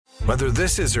Whether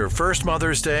this is her first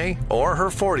Mother's Day or her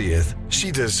 40th, she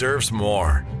deserves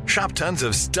more. Shop tons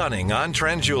of stunning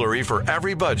on-trend jewelry for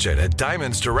every budget at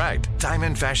Diamonds Direct.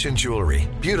 Diamond fashion jewelry,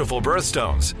 beautiful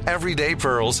birthstones, everyday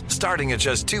pearls starting at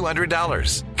just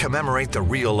 $200. Commemorate the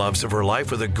real loves of her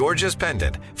life with a gorgeous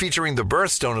pendant featuring the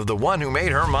birthstone of the one who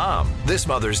made her mom. This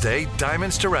Mother's Day,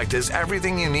 Diamonds Direct is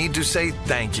everything you need to say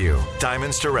thank you.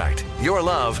 Diamonds Direct. Your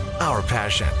love, our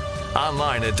passion.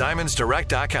 Online at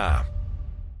diamondsdirect.com.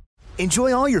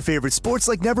 Enjoy all your favorite sports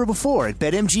like never before at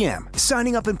BetMGM.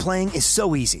 Signing up and playing is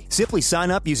so easy. Simply sign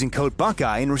up using code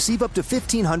Buckeye and receive up to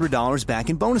 $1,500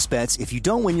 back in bonus bets if you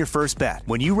don't win your first bet.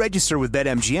 When you register with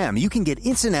BetMGM, you can get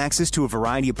instant access to a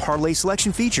variety of parlay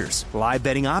selection features, live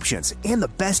betting options, and the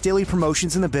best daily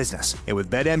promotions in the business. And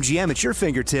with BetMGM at your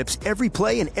fingertips, every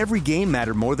play and every game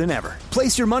matter more than ever.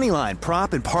 Place your moneyline,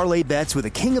 prop, and parlay bets with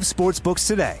the king of sportsbooks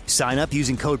today. Sign up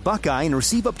using code Buckeye and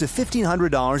receive up to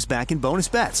 $1,500 back in bonus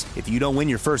bets if you don't win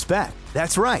your first bet.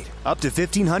 That's right, up to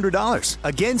 $1,500.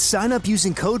 Again, sign up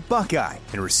using code Buckeye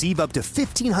and receive up to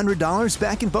 $1,500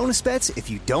 back in bonus bets if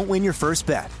you don't win your first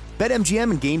bet.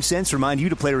 BetMGM and GameSense remind you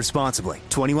to play responsibly.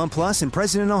 21 plus and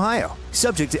present in Ohio.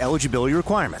 Subject to eligibility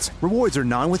requirements. Rewards are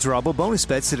non-withdrawable bonus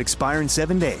bets that expire in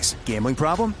 7 days. Gambling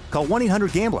problem? Call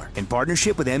 1-800-GAMBLER in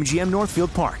partnership with MGM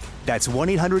Northfield Park. That's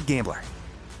 1-800-GAMBLER.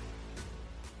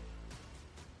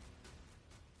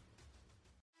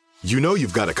 You know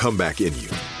you've got a comeback in you.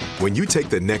 When you take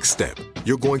the next step,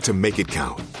 you're going to make it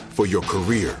count. For your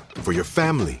career, for your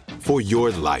family, for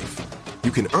your life. You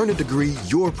can earn a degree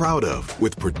you're proud of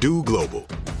with Purdue Global.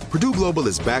 Purdue Global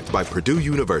is backed by Purdue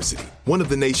University, one of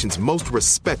the nation's most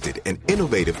respected and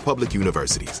innovative public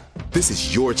universities. This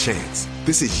is your chance.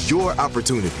 This is your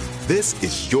opportunity. This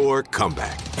is your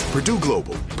comeback. Purdue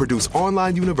Global, Purdue's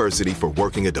online university for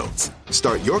working adults.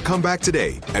 Start your comeback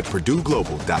today at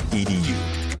purdueglobal.edu.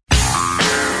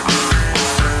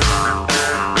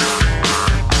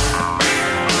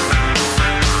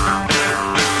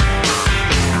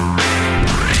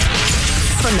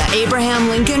 From the Abraham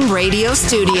Lincoln Radio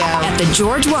Studio at the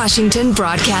George Washington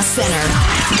Broadcast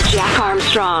Center, Jack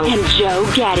Armstrong and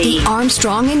Joe Getty. The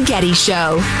Armstrong and Getty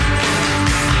Show.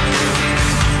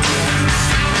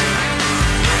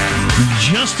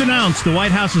 Just announced the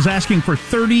White House is asking for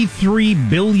 $33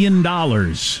 billion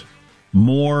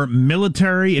more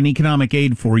military and economic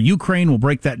aid for Ukraine. We'll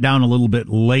break that down a little bit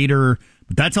later.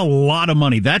 But that's a lot of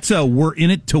money. That's a we're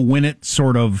in it to win it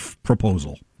sort of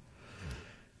proposal.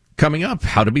 Coming up,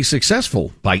 How to Be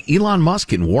Successful by Elon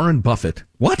Musk and Warren Buffett.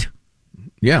 What?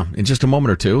 Yeah, in just a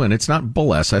moment or two, and it's not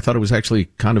bull S. I thought it was actually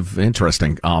kind of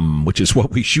interesting, which is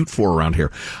what we shoot for around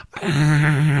here.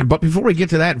 But before we get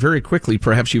to that, very quickly,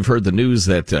 perhaps you've heard the news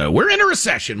that we're in a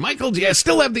recession. Michael, do you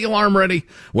still have the alarm ready?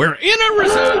 We're in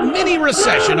a mini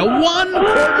recession, a 1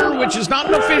 quarter, which is not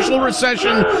an official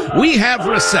recession. We have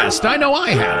recessed. I know I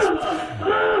have.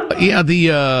 Yeah,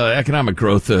 the economic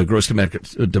growth, gross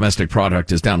domestic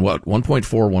product is down, 1.4,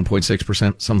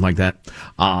 1.6%, something like that.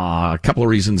 A couple of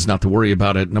reasons not to worry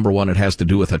about it. Number one, it has to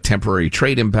do with a temporary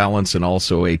trade imbalance and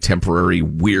also a temporary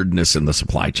weirdness in the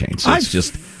supply chain. So it's I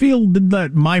feel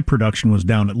that my production was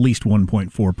down at least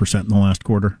 1.4% in the last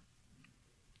quarter.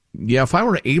 Yeah, if I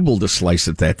were able to slice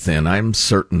it that thin, I'm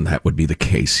certain that would be the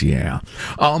case, yeah.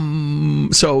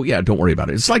 So, yeah, don't worry about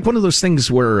it. It's like one of those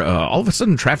things where all of a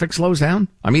sudden traffic slows down.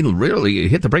 I mean, really, you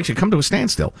hit the brakes, you come to a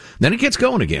standstill. Then it gets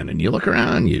going again, and you look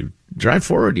around, you drive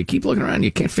forward, you keep looking around,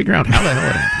 you can't figure out how the hell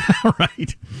it happened.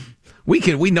 Right.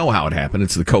 We know how it happened.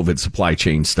 It's the COVID supply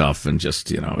chain stuff and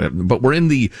just, but we're in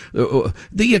the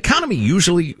economy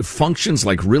usually functions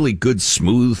like really good,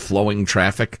 smooth flowing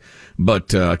traffic.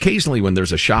 But, occasionally when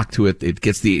there's a shock to it, it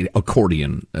gets the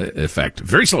accordion effect.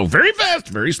 Very slow, very fast,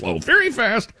 very slow, very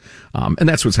fast. And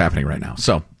that's what's happening right now.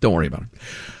 So don't worry about it.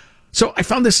 So I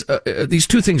found these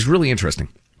two things really interesting.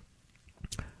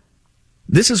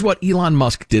 This is what Elon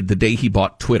Musk did the day he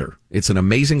bought Twitter. It's an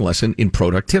amazing lesson in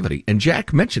productivity. And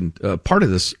Jack mentioned part of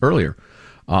this earlier.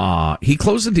 He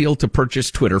closed the deal to purchase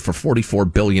Twitter for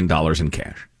 $44 billion in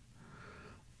cash.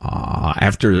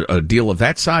 After a deal of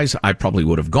that size, I probably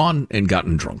would have gone and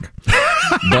gotten drunk.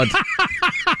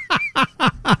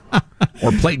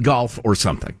 Or played golf or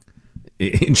something.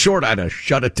 In short, I'd have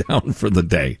shut it down for the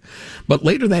day. But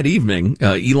later that evening,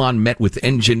 Elon met with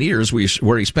engineers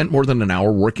where he spent more than an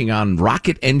hour working on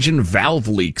rocket engine valve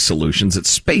leak solutions at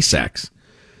SpaceX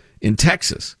in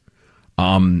Texas.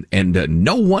 And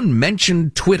no one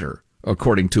mentioned Twitter,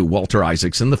 according to Walter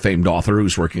Isaacson, the famed author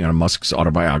who's working on Musk's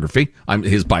autobiography,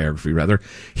 his biography, rather.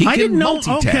 I didn't know.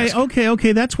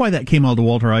 Okay. That's why that came out to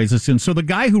Walter Isaacson. So the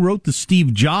guy who wrote the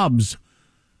Steve Jobs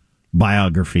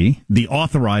biography, the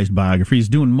authorized biography, is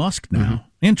doing Musk now.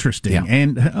 Mm-hmm. Interesting. Yeah.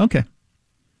 And, okay.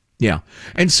 Yeah.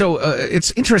 And so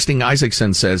it's interesting.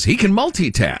 Isaacson says he can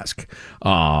multitask.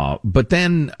 But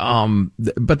then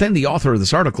the author of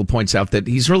this article points out that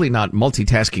he's really not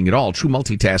multitasking at all. True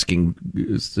multitasking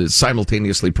is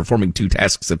simultaneously performing two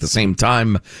tasks at the same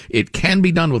time. It can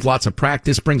be done with lots of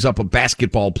practice. Brings up a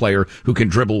basketball player who can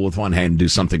dribble with one hand and do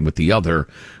something with the other.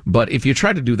 But if you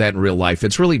try to do that in real life,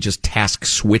 it's really just task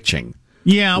switching.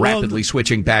 Yeah, rapidly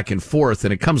switching back and forth,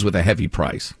 and it comes with a heavy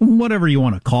price. Whatever you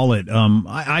want to call it,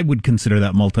 I would consider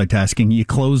that multitasking. You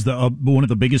close one of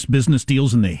the biggest business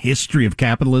deals in the history of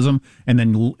capitalism, and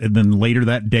then later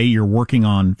that day you're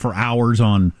working for hours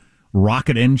on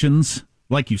rocket engines.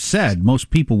 Like you said,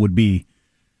 most people would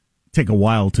take a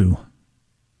while to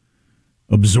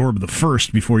absorb the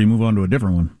first before you move on to a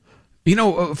different one.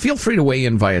 Feel free to weigh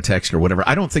in via text or whatever.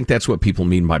 I don't think that's what people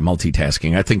mean by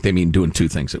multitasking. I think they mean doing two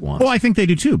things at once. Well, I think they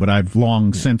do too, but I've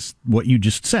long since what you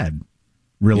just said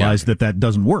realized that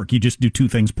doesn't work. You just do two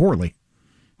things poorly.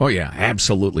 Oh, yeah,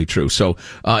 absolutely true. So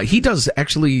he does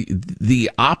actually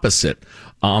the opposite.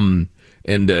 And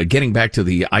getting back to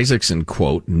the Isaacson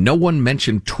quote, no one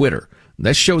mentioned Twitter.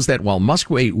 This shows that while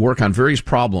Musk may work on various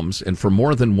problems and for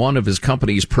more than one of his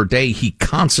companies per day, he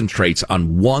concentrates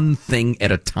on one thing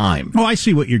at a time. Oh, I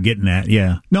see what you're getting at.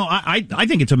 Yeah. No, I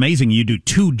think it's amazing you do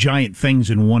two giant things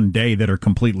in one day that are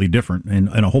completely different and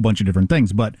a whole bunch of different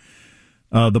things. But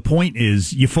the point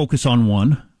is you focus on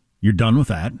one, you're done with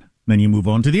that, then you move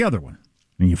on to the other one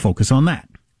and you focus on that.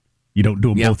 You don't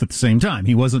do them both at the same time.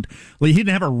 He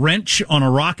didn't have a wrench on a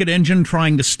rocket engine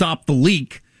trying to stop the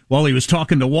leak while he was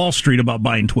talking to Wall Street about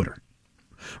buying Twitter.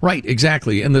 Right,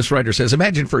 exactly. And this writer says,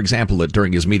 imagine, for example, that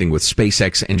during his meeting with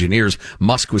SpaceX engineers,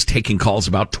 Musk was taking calls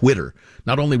about Twitter.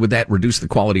 Not only would that reduce the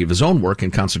quality of his own work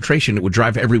and concentration, it would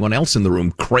drive everyone else in the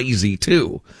room crazy,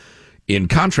 too. In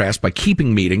contrast, by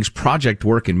keeping meetings, project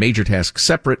work, and major tasks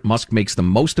separate, Musk makes the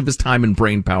most of his time and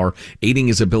brain power, aiding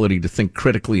his ability to think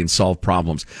critically and solve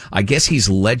problems. I guess he's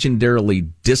legendarily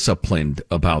disciplined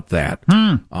about that.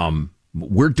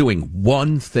 We're doing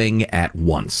one thing at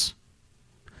once.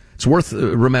 It's worth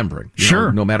remembering.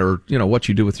 Sure. No matter, what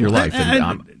you do with your life.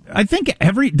 And I think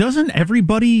doesn't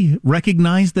everybody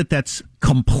recognize that that's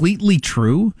completely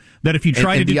true? That if you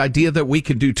try to the idea that we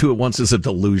can do two at once is a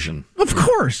delusion. Of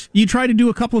course. You try to do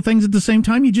a couple of things at the same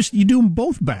time, you do them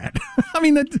both bad. I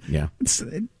mean,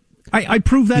 I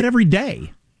prove that every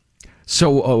day.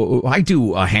 So I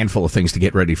do a handful of things to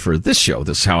get ready for this show.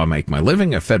 This is how I make my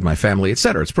living. I fed my family,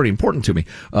 etc. It's pretty important to me.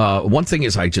 One thing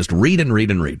is I just read and read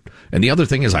and read. And the other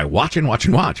thing is I watch and watch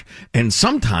and watch. And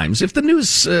sometimes if the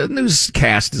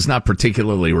newscast is not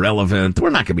particularly relevant, we're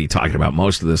not going to be talking about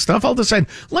most of this stuff. I'll decide,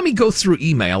 let me go through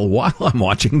email while I'm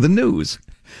watching the news.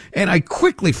 And I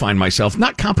quickly find myself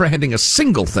not comprehending a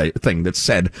single thing that's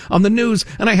said on the news,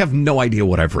 and I have no idea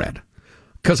what I've read.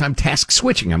 Because I'm task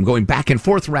switching. I'm going back and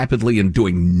forth rapidly and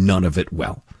doing none of it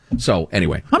well. So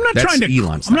anyway, I'm not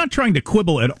trying to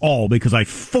quibble at all because I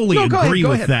fully agree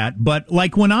with that. But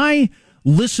like when I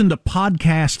listen to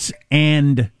podcasts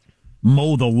and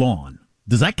mow the lawn,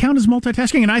 does that count as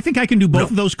multitasking? And I think I can do both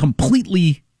of those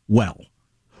completely well.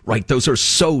 Right. Those are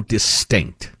so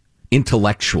distinct,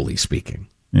 intellectually speaking.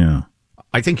 Yeah.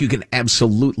 I think you can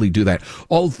absolutely do that.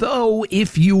 Although,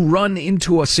 if you run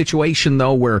into a situation,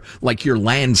 though, where, like, your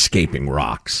landscaping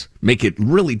rocks make it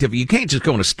really difficult, you can't just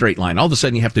go in a straight line. All of a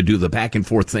sudden, you have to do the back and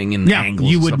forth thing in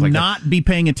angles. You and would stuff like not be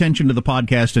paying attention to the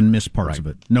podcast and miss parts of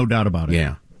it. No doubt about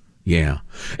it. Yeah.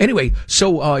 Anyway,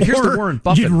 so here's the Warren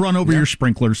Buffett. You'd run over your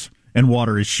sprinklers and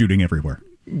water is shooting everywhere.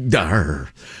 And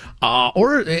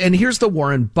here's the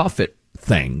Warren Buffett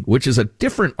thing, which is a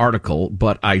different article,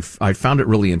 but I found it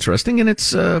really interesting, and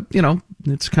it's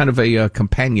it's kind of a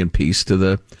companion piece to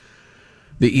the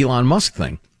Elon Musk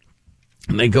thing.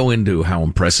 And they go into how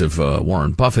impressive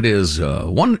Warren Buffett is.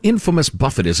 One infamous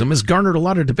Buffettism has garnered a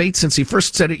lot of debate since he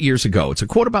first said it years ago. It's a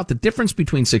quote about the difference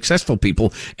between successful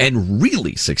people and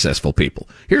really successful people.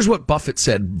 Here's what Buffett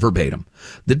said verbatim.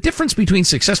 The difference between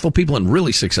successful people and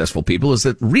really successful people is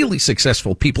that really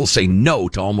successful people say no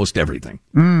to almost everything.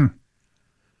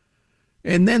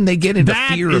 And then they get into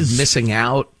fear of missing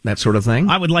out, that sort of thing.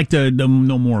 I would like to know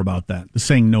more about that,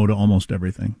 saying no to almost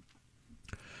everything.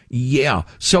 Yeah.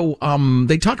 So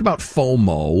they talk about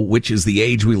FOMO, which is the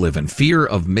age we live in, fear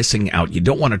of missing out. You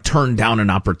don't want to turn down an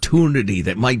opportunity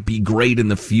that might be great in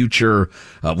the future.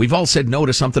 We've all said no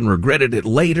to something, regretted it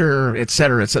later, et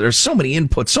cetera, et cetera. There's so many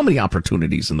inputs, so many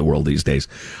opportunities in the world these days.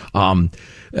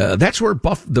 That's where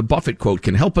the Buffett quote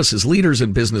can help us as leaders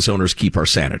and business owners keep our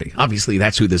sanity. Obviously,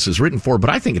 that's who this is written for, but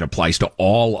I think it applies to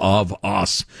all of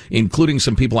us, including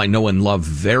some people I know and love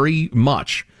very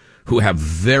much, who have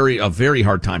a very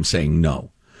hard time saying no.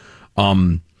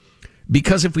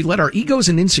 Because if we let our egos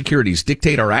and insecurities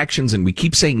dictate our actions and we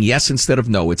keep saying yes instead of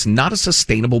no, it's not a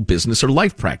sustainable business or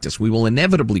life practice. We will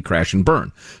inevitably crash and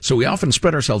burn. So we often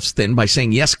spread ourselves thin by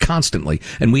saying yes constantly,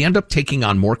 and we end up taking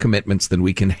on more commitments than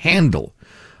we can handle.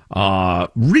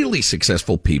 Really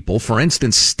successful people, for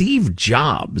instance, Steve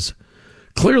Jobs,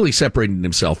 clearly separated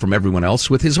himself from everyone else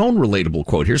with his own relatable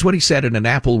quote. Here's what he said at an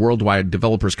Apple Worldwide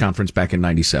Developers Conference back in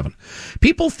 '97.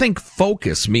 People think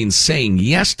focus means saying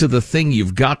yes to the thing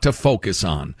you've got to focus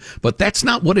on, but that's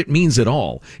not what it means at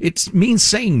all. It means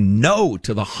saying no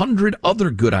to the 100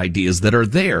 other good ideas that are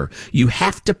there. You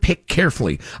have to pick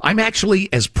carefully. I'm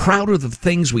actually as proud of the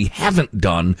things we haven't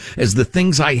done as the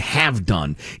things I have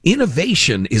done.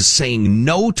 Innovation is saying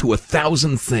no to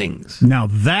 1,000 things. Now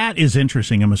that is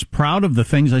interesting. I'm as proud of the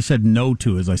things I said no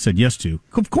to as I said yes to.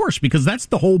 Of course, because that's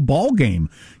the whole ball game.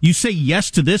 You say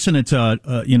yes to this and it's a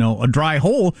dry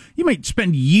hole. You might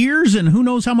spend years and who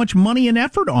knows how much money and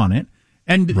effort on it.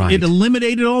 And It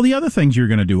eliminated all the other things you're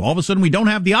going to do. All of a sudden we don't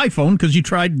have the iPhone because you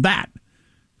tried that.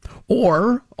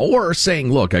 Or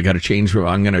saying, look, I'm going to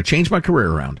change my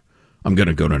career around. I'm going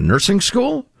to go to nursing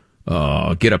school,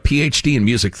 get a PhD in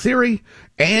music theory,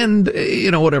 and,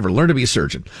 whatever, learn to be a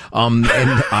surgeon.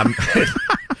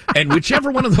 And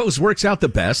whichever one of those works out the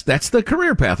best, that's the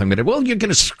career path I'm going to. Well, you're going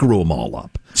to screw them all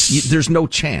up. There's no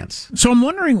chance. So I'm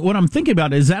wondering what I'm thinking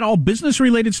about. Is that all business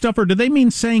related stuff, or do they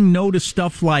mean saying no to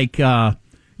stuff like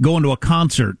going to a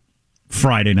concert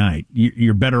Friday night?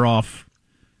 You're better off,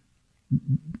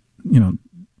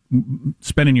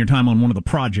 spending your time on one of the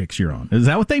projects you're on. Is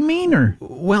that what they mean, or?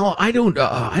 Well, I don't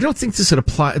think this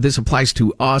applies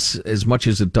to us as much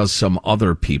as it does some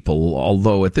other people.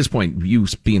 Although at this point, you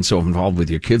being so involved with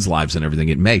your kids' lives and everything,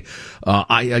 it may.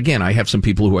 I have some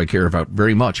people who I care about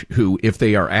very much who, if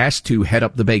they are asked to head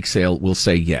up the bake sale, will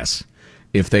say yes.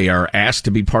 If they are asked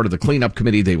to be part of the cleanup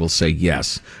committee, they will say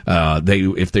yes.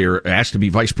 If they are asked to be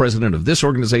vice president of this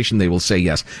organization, they will say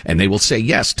yes. And they will say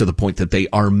yes to the point that they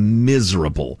are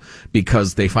miserable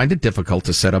because they find it difficult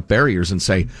to set up barriers and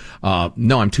say,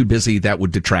 no, I'm too busy. That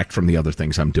would detract from the other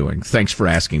things I'm doing. Thanks for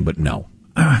asking, but no.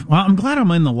 Well, I'm glad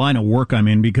I'm in the line of work I'm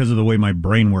in because of the way my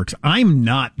brain works. I'm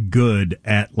not good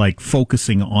at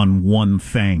focusing on one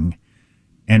thing.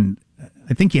 And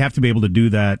I think you have to be able to do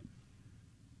that.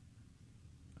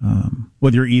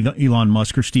 Whether you're Elon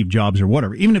Musk or Steve Jobs or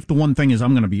whatever, even if the one thing is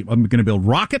I'm going to build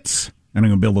rockets and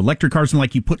I'm going to build electric cars,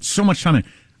 and you put so much time in,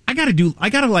 I got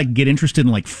to get interested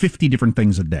in 50 different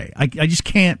things a day. I just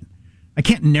can't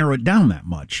narrow it down that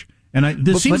much. And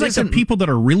it seems like the people that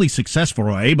are really successful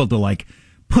are able to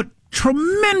put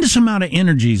tremendous amount of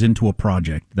energies into a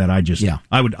project that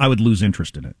I would lose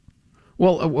interest in it.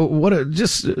 Well,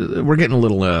 we're getting a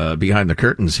little behind the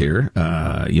curtains here.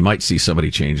 You might see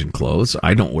somebody changing clothes.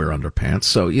 I don't wear underpants,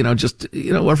 so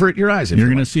avert your eyes. You're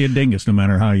going to see a dingus no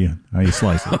matter how you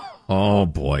slice it. Oh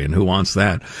boy, and who wants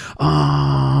that?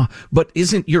 But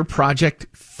isn't your project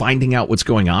finding out what's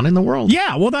going on in the world?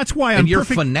 Yeah, well, that's why you're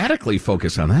fanatically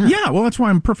focused on that. Yeah, well, that's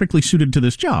why I'm perfectly suited to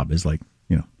this job. Is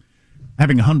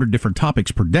having 100 different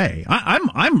topics per day.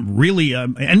 I'm really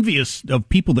envious of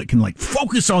people that can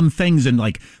focus on things and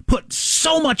put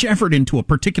so much effort into a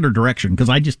particular direction, because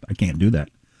I can't do that.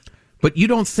 But you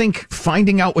don't think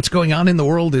finding out what's going on in the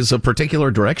world is a particular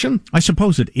direction? I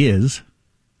suppose it is.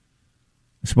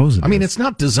 I mean, it's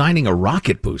not designing a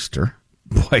rocket booster.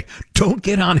 Boy, don't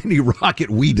get on any rocket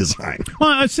we design.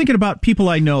 Well, I was thinking about people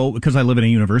I know, because I live in a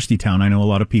university town. I know a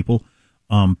lot of people,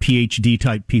 PhD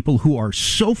type people, who are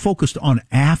so focused on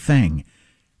a thing.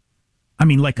 I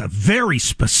mean, a very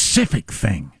specific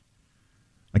thing,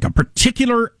 a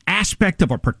particular aspect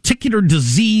of a particular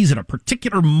disease at a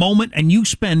particular moment, and you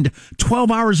spend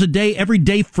 12 hours a day every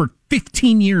day for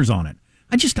 15 years on it.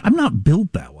 I'm not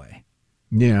built that way.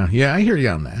 Yeah, I hear you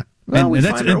on that. Well,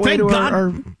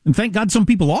 and thank God some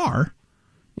people are.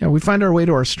 Yeah, we find our way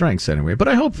to our strengths anyway. But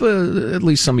I hope at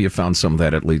least some of you found some of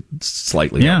that at least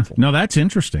slightly helpful. No, that's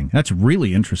interesting. That's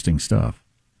really interesting stuff.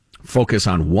 Focus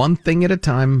on one thing at a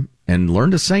time and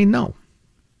learn to say no.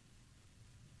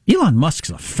 Elon Musk's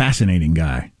a fascinating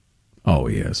guy. Oh,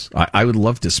 he is. I would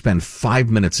love to spend 5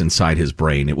 minutes inside his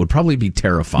brain. It would probably be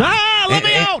terrifying. Let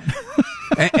me out!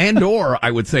 And or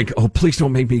I would think, oh, please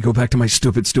don't make me go back to my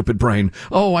stupid brain.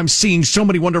 Oh, I'm seeing so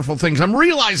many wonderful things. I'm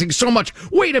realizing so much.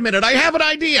 Wait a minute, I have an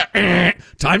idea.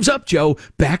 Time's up, Joe.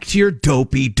 Back to your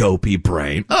dopey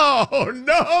brain. Oh,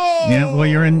 no! Yeah, well,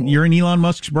 you're in Elon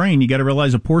Musk's brain. You got to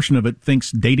realize a portion of it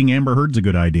thinks dating Amber Heard's a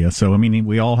good idea. So, I mean,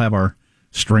 we all have our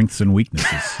strengths and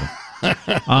weaknesses. So.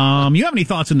 You have any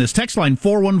thoughts on this? Text line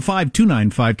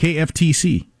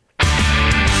 415-295-KFTC.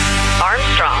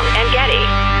 Armstrong and Getty.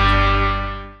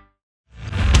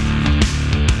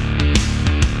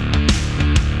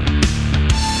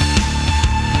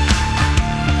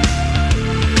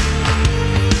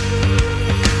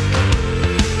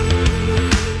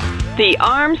 The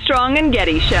Armstrong and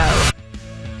Getty Show.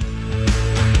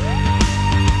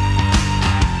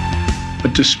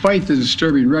 But despite the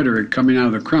disturbing rhetoric coming out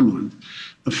of the Kremlin,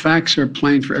 the facts are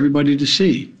plain for everybody to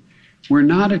see. We're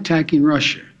not attacking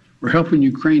Russia. We're helping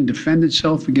Ukraine defend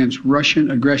itself against Russian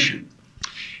aggression.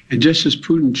 And just as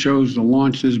Putin chose to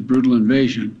launch this brutal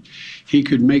invasion, he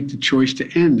could make the choice to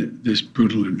end this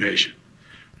brutal invasion.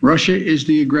 Russia is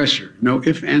the aggressor. No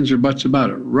ifs, ands, or buts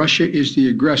about it. Russia is the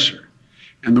aggressor.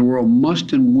 And the world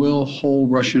must and will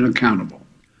hold Russia accountable.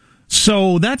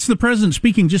 So that's the president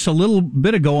speaking just a little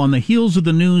bit ago on the heels of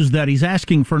the news that he's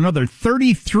asking for another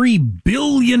 $33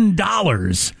 billion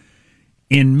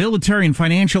in military and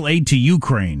financial aid to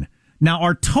Ukraine. Now,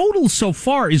 our total so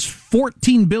far is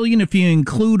 $14 billion if you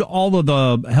include all of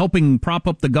the helping prop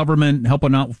up the government,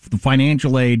 helping out with the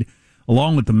financial aid,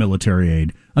 along with the military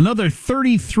aid. Another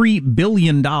 $33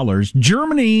 billion.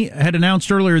 Germany had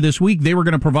announced earlier this week they were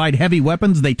going to provide heavy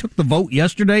weapons. They took the vote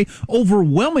yesterday,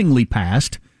 overwhelmingly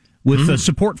passed, with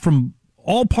support from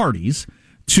all parties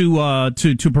to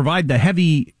provide the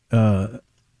heavy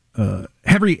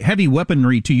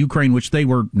weaponry to Ukraine, which they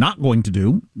were not going to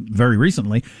do very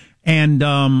recently. And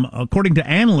according to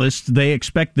analysts, they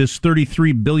expect this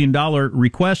 $33 billion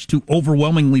request to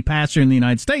overwhelmingly pass here in the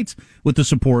United States with the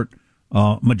support,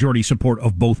 majority support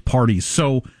of both parties.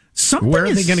 So where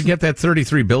are they going to get that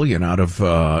 $33 billion out of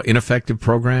ineffective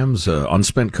programs,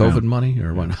 unspent COVID money,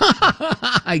 or what?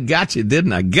 I got you,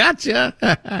 didn't I?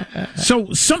 Gotcha.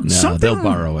 So something they'll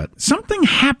borrow it. Something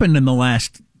happened in the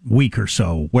last week or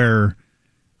so where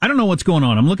I don't know what's going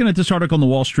on. I'm looking at this article in the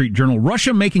Wall Street Journal.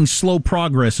 Russia making slow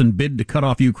progress in bid to cut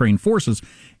off Ukraine forces.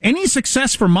 Any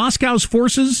success for Moscow's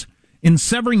forces in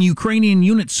severing Ukrainian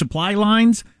unit supply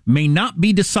lines may not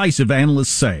be decisive, analysts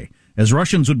say, as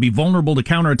Russians would be vulnerable to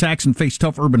counterattacks and face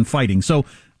tough urban fighting. So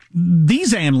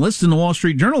these analysts in the Wall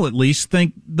Street Journal, at least,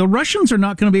 think the Russians are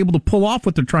not going to be able to pull off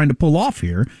what they're trying to pull off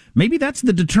here. Maybe that's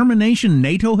the determination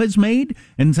NATO has made.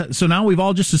 And so now we've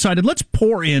all just decided, let's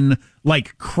pour in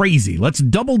like crazy. Let's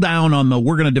double down on the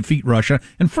we're going to defeat Russia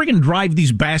and friggin' drive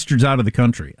these bastards out of the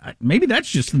country. Maybe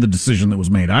that's just the decision that was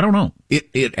made. I don't know.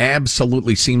 It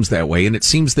absolutely seems that way. And it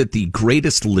seems that the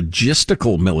greatest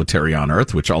logistical military on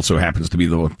earth, which also happens to be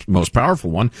the most powerful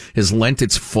one, has lent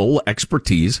its full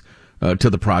expertise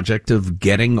to the project of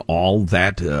getting all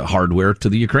that hardware to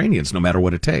the Ukrainians, no matter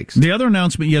what it takes. The other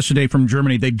announcement yesterday from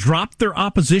Germany, they dropped their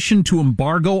opposition to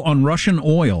embargo on Russian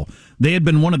oil. They had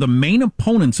been one of the main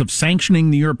opponents of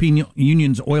sanctioning the European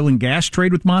Union's oil and gas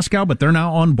trade with Moscow, but they're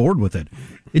now on board with it.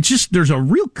 It's just, there's a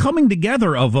real coming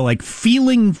together of like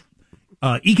feeling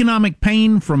economic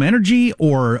pain from energy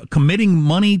or committing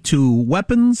money to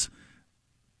weapons.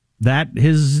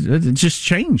 It's just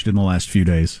changed in the last few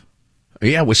days.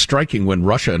 Yeah, it was striking when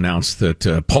Russia announced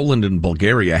that Poland and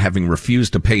Bulgaria, having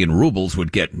refused to pay in rubles,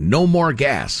 would get no more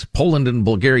gas. Poland and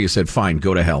Bulgaria said, fine,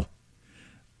 go to hell.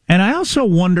 And I also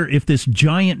wonder if this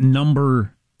giant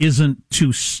number isn't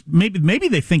too... Maybe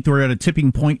they think they're at a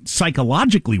tipping point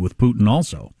psychologically with Putin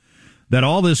also. That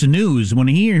all this news, when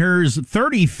he hears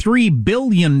 $33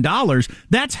 billion,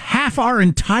 that's half our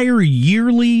entire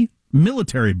yearly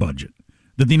military budget.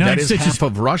 That the United States half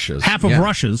of Russia's. Half of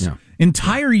Russia's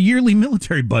entire yearly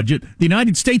military budget, the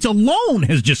United States alone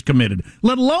has just committed,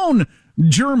 let alone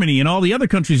Germany and all the other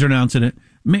countries are announcing it.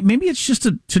 Maybe it's just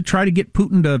to try to get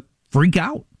Putin to freak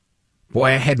out. Boy,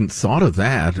 I hadn't thought of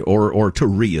that, or to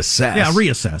reassess. Yeah,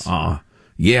 reassess.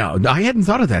 Yeah, I hadn't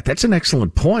thought of that. That's an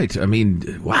excellent point. I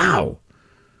mean, wow.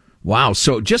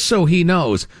 So just so he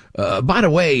knows, by the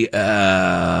way,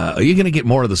 you're going to get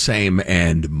more of the same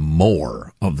and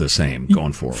more of the same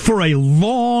going forward. For a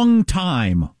long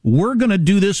time. We're going to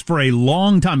do this for a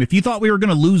long time. If you thought we were going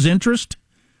to lose interest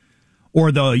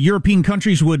or the European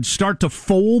countries would start to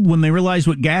fold when they realize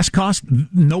what gas costs,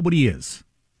 nobody is.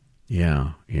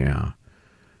 Yeah.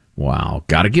 Wow.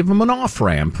 Got to give him an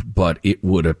off-ramp, but it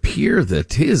would appear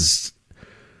that his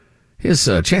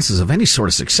chances of any sort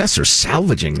of success or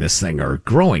salvaging this thing are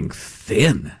growing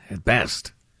thin at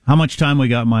best. How much time we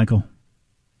got, Michael?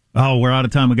 Oh, we're out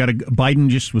of time. Biden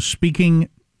just was speaking.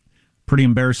 Pretty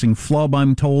embarrassing flub,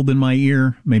 I'm told, in my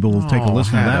ear. Maybe we'll take a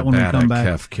listen to that when we come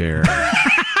back. Care.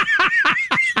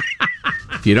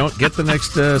 If you don't get the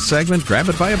next segment, grab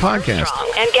it via podcast.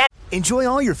 Enjoy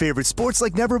all your favorite sports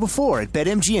like never before at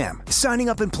BetMGM. Signing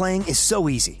up and playing is so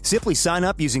easy. Simply sign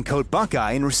up using code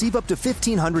Buckeye and receive up to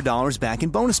 $1,500 back in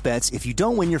bonus bets if you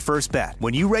don't win your first bet.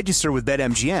 When you register with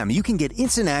BetMGM, you can get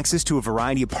instant access to a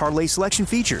variety of parlay selection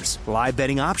features, live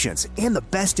betting options, and the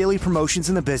best daily promotions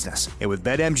in the business. And with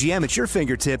BetMGM at your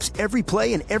fingertips, every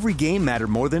play and every game matter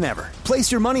more than ever.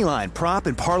 Place your moneyline, prop,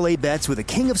 and parlay bets with the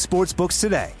king of sportsbooks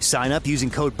today. Sign up using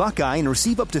code Buckeye and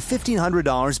receive up to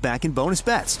 $1,500 back in bonus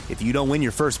bets if you don't win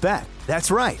your first bet.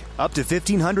 That's right, up to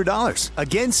 $1,500.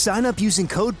 Again, sign up using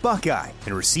code Buckeye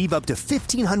and receive up to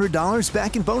 $1,500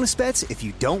 back in bonus bets if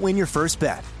you don't win your first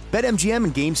bet. BetMGM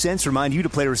and GameSense remind you to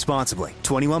play responsibly.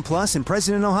 21 plus and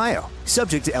present in Ohio.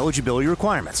 Subject to eligibility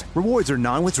requirements. Rewards are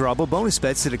non-withdrawable bonus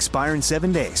bets that expire in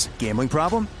 7 days. Gambling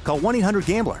problem? Call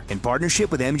 1-800-GAMBLER in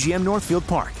partnership with MGM Northfield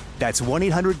Park. That's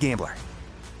 1-800-GAMBLER.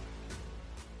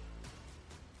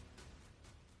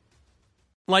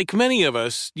 Like many of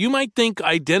us, you might think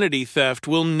identity theft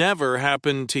will never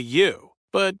happen to you.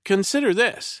 But consider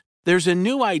this. There's a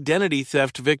new identity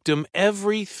theft victim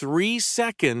every 3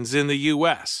 seconds in the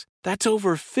U.S. That's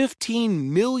over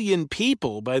 15 million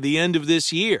people by the end of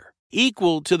this year,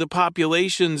 equal to the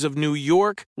populations of New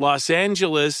York, Los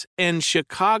Angeles, and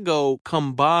Chicago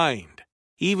combined.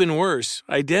 Even worse,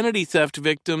 identity theft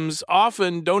victims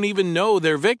often don't even know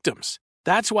they're victims.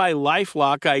 That's why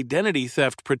LifeLock Identity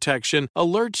Theft Protection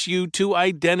alerts you to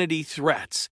identity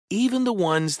threats, even the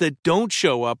ones that don't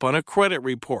show up on a credit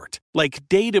report, like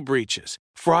data breaches,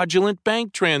 fraudulent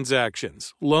bank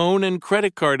transactions, loan and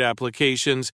credit card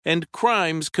applications, and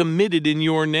crimes committed in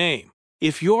your name.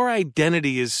 If your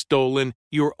identity is stolen,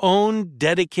 your own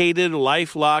dedicated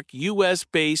LifeLock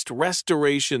U.S.-based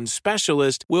restoration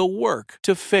specialist will work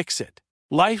to fix it.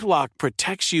 LifeLock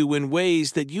protects you in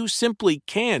ways that you simply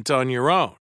can't on your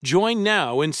own. Join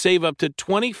now and save up to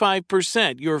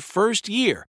 25% your first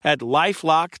year at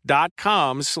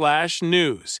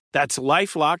LifeLock.com/news. That's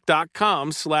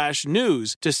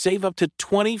LifeLock.com/news to save up to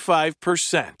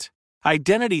 25%.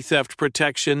 Identity theft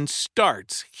protection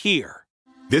starts here.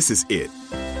 This is it.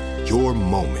 Your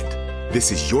moment.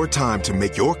 This is your time to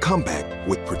make your comeback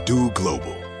with Purdue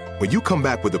Global. When you come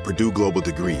back with a Purdue Global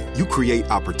degree, you create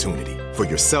opportunity for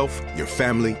yourself, your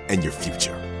family, and your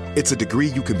future. It's a degree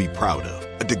you can be proud of,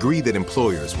 a degree that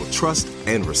employers will trust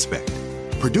and respect.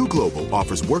 Purdue Global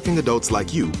offers working adults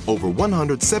like you over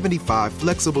 175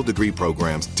 flexible degree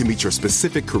programs to meet your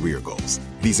specific career goals.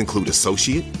 These include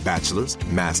associate, bachelor's,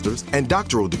 master's, and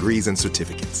doctoral degrees and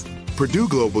certificates. Purdue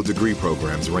Global degree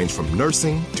programs range from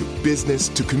nursing to business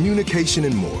to communication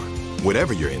and more.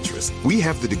 Whatever your interest, we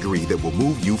have the degree that will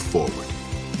move you forward.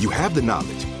 You have the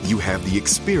knowledge, you have the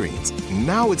experience.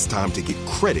 Now it's time to get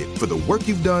credit for the work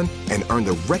you've done and earn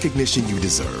the recognition you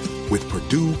deserve with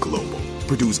Purdue Global,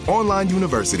 Purdue's online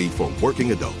university for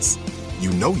working adults. You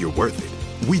know you're worth it.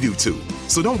 We do too.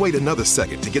 So don't wait another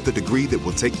second to get the degree that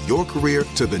will take your career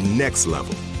to the next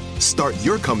level. Start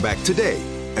your comeback today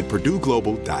at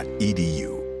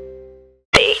purdueglobal.edu.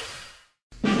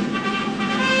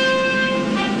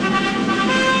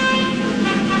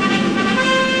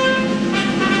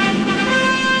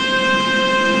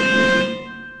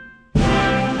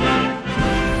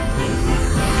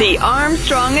 The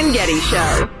Armstrong and Getty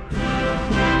Show.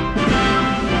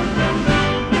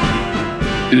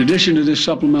 In addition to this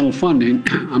supplemental funding,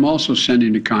 I'm also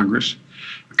sending to Congress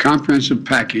a comprehensive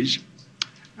package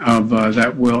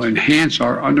that will enhance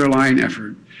our underlying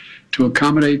effort to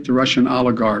accommodate the Russian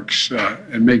oligarchs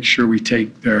and make sure we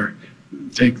take their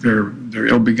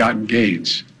ill-begotten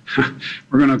gains.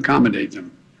 We're going to accommodate them.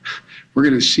 We're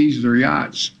going to seize their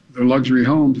yachts, their luxury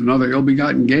homes, and other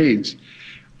ill-begotten gains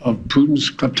of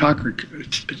Putin's kleptocracy,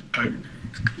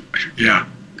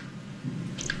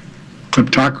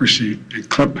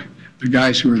 and the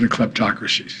guys who are the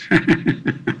kleptocracies.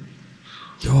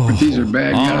 But these are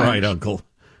bad guys. All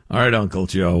right, Uncle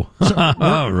Joe.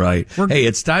 All right. Hey,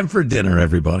 it's time for dinner,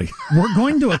 everybody. We're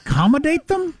going to accommodate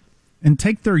them and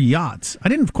take their yachts. I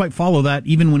didn't quite follow that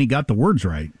even when he got the words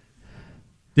right.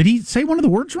 Did he say one of the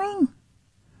words wrong?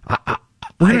 I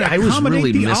was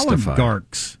really mystified.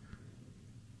 Oligarchs.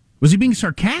 Was he being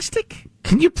sarcastic?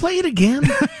 Can you play it again?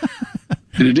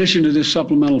 In addition to this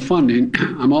supplemental funding,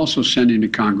 I'm also sending to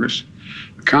Congress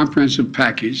a comprehensive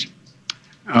package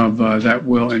that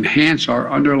will enhance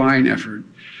our underlying effort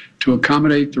to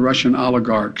accommodate the Russian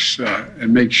oligarchs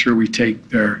and make sure we take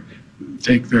their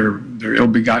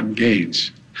ill-begotten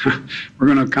gains. We're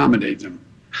going to accommodate them.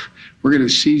 We're going to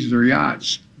seize their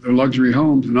yachts, their luxury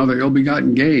homes, and other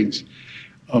ill-begotten gains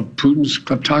of Putin's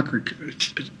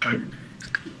kleptocracy.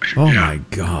 My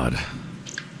God.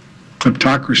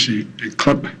 Kleptocracy.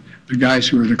 And the guys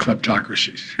who are the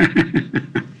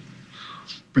kleptocracies.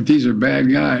 But these are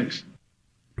bad guys.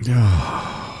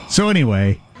 So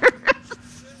anyway.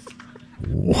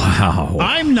 Wow.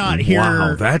 I'm not here.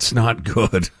 Wow, that's not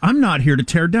good. I'm not here to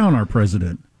tear down our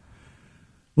president.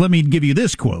 Let me give you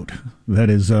this quote. That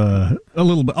is a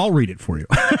little bit. I'll read it for you.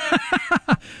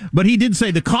 But he did say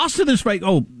the cost of this fight.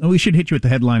 Oh, we should hit you with the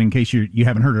headline in case you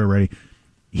haven't heard it already.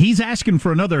 He's asking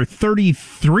for another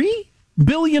 $33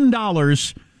 billion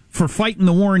for fighting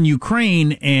the war in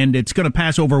Ukraine, and it's going to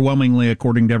pass overwhelmingly,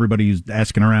 according to everybody who's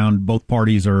asking around. Both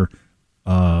parties are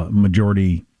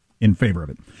majority in favor of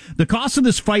it. The cost of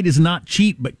this fight is not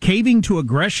cheap, but caving to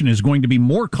aggression is going to be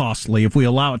more costly if we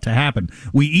allow it to happen.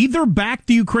 We either back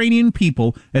the Ukrainian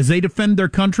people as they defend their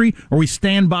country, or we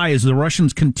stand by as the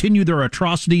Russians continue their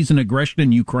atrocities and aggression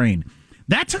in Ukraine.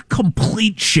 That's a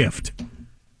complete shift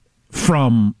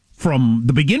from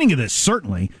the beginning of this,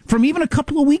 certainly, from even a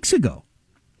couple of weeks ago.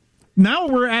 Now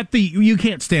we're at you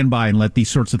can't stand by and let these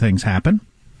sorts of things happen.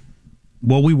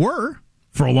 Well, we were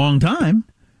for a long time.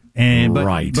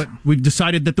 But we've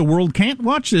decided that the world can't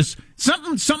watch this.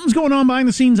 Something's going on behind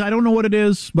the scenes. I don't know what it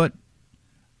is, but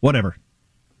whatever.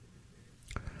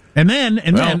 And then,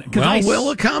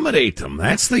 we'll accommodate them.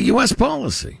 That's the U.S.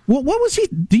 policy. Well, what was he?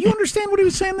 Do you understand what he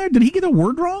was saying there? Did he get a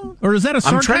word wrong, or is that a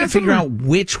sarcasm? I'm trying to figure out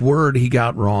which word he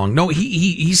got wrong. No,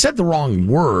 he said the wrong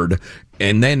word,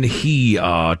 and then he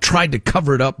tried to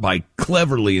cover it up by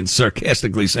cleverly and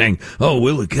sarcastically saying, "Oh,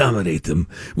 we'll accommodate them.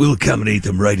 We'll accommodate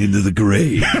them right into the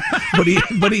grave."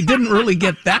 but he didn't really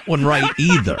get that one right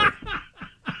either.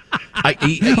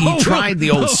 He tried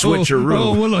the old switcheroo.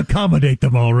 Oh, we'll accommodate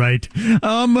them all right.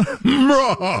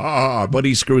 But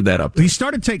he screwed that up. He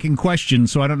started taking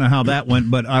questions, so I don't know how that went,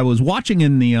 but I was watching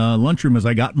in the lunchroom as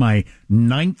I got my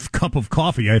 9th cup of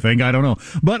coffee, I think. I don't know.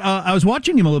 But I was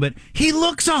watching him a little bit. He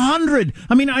looks 100.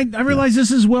 I mean, I realize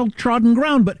this is well-trodden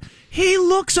ground, but he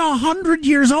looks 100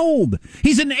 years old.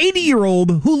 He's an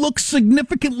 80-year-old who looks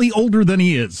significantly older than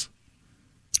he is.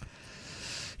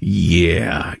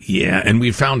 Yeah. And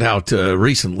we found out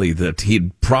recently that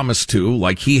he'd promised to,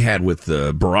 like he had with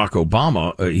Barack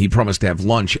Obama, he promised to have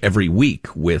lunch every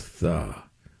week with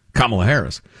Kamala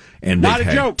Harris. And they've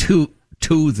had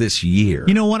two this year.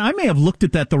 You know what? I may have looked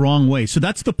at that the wrong way. So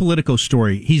that's the Politico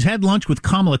story. He's had lunch with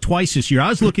Kamala twice this year. I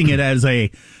was looking at it as a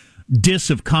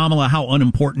diss of Kamala, how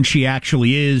unimportant she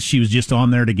actually is. She was just on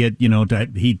there to get,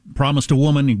 he promised a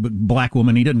woman, black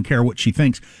woman, he doesn't care what she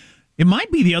thinks. It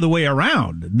might be the other way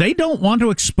around. They don't want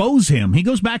to expose him. He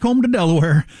goes back home to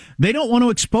Delaware. They don't want to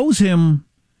expose him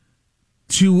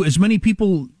to as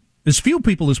few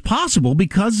people as possible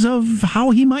because of how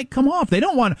he might come off. They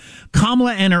don't want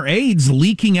Kamala and her aides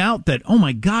leaking out that, oh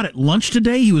my God, at lunch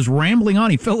today he was rambling on.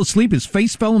 He fell asleep. His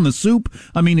face fell in the soup.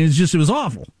 I mean, it was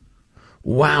awful.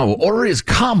 Wow. Or is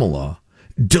Kamala,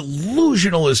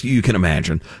 delusional as you can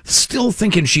imagine, still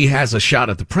thinking she has a shot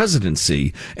at the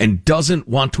presidency and doesn't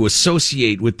want to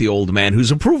associate with the old man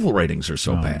whose approval ratings are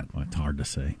so bad? It's hard to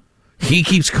say. He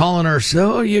keeps calling her,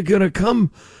 "So you gonna come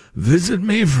visit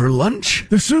me for lunch?"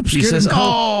 The soup's getting cold.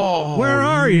 "Oh, where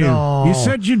are you? No. You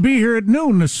said you'd be here at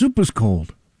noon. The soup is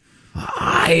cold."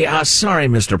 Sorry,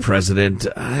 Mr. President.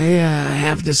 I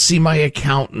have to see my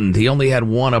accountant. He only had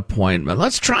one appointment.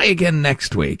 Let's try again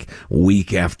next week,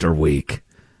 week after week.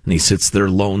 And he sits there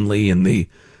lonely in the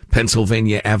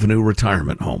Pennsylvania Avenue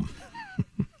retirement home,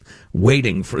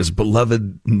 waiting for his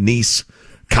beloved niece,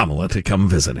 Kamala, to come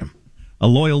visit him. A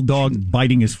loyal dog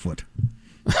biting his foot.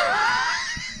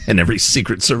 And every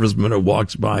Secret Serviceman who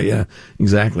walks by, yeah,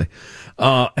 exactly.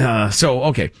 So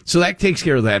that takes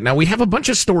care of that. Now we have a bunch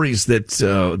of stories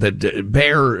that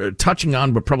bear touching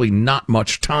on, but probably not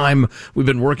much time. We've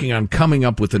been working on coming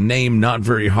up with a name, not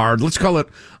very hard. Let's call it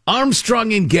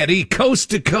Armstrong and Getty,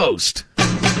 Coast to Coast.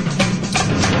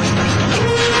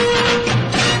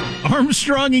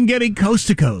 Armstrong and Getty, Coast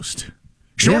to Coast,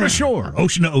 shore to shore,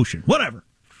 ocean to ocean, whatever.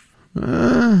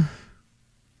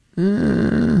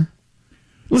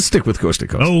 Let's stick with Coast to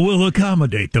Coast. Oh, we'll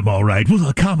accommodate them, all right. We'll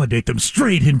accommodate them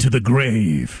straight into the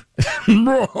grave.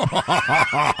 Well,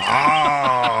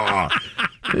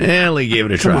 he gave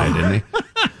it a try, didn't he?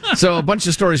 So a bunch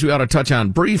of stories we ought to touch on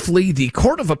briefly. The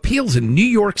Court of Appeals in New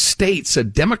York State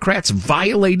said Democrats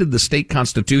violated the state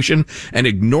constitution and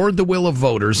ignored the will of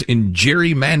voters in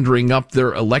gerrymandering up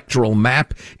their electoral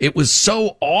map. It was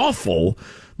so awful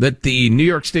that the New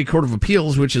York State Court of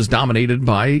Appeals, which is dominated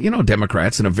by,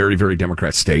 Democrats in a very, very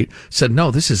Democrat state, said, no,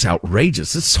 this is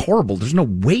outrageous. This is horrible. There's no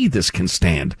way this can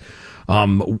stand.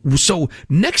 So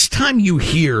next time you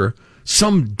hear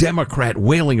some Democrat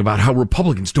wailing about how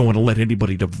Republicans don't want to let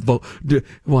anybody to vote,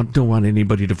 don't want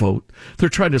anybody to vote. They're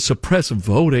trying to suppress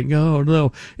voting. Oh,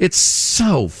 no. It's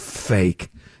so fake.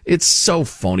 It's so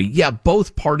phony. Yeah,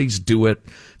 both parties do it.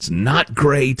 It's not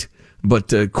great,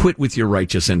 but quit with your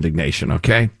righteous indignation,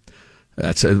 okay?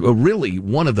 That's really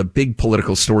one of the big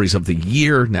political stories of the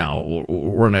year. Now,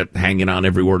 we're not hanging on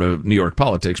every word of New York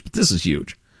politics, but this is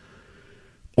huge.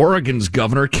 Oregon's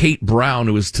Governor Kate Brown,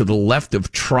 who is to the left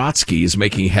of Trotsky, is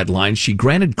making headlines. She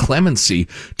granted clemency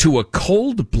to a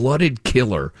cold-blooded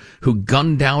killer who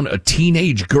gunned down a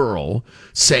teenage girl,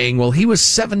 saying, well, he was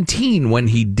 17 when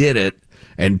he did it,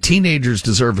 and teenagers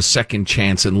deserve a second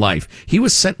chance in life. He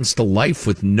was sentenced to life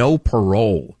with no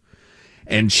parole,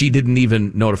 and she didn't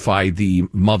even notify the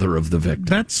mother of the victim.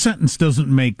 That sentence doesn't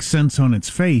make sense on its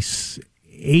face.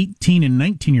 18 and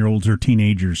 19-year-olds are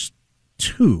teenagers,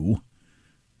 too.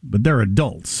 But they're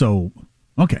adults, so,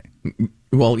 okay.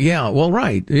 Well, yeah, well,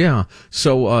 right, yeah.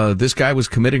 So this guy was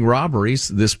committing robberies.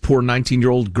 This poor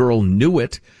 19-year-old girl knew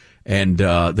it, and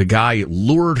the guy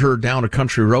lured her down a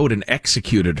country road and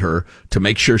executed her to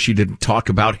make sure she didn't talk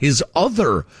about his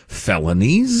other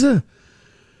felonies.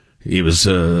 He was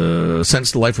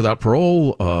sentenced to life without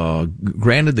parole,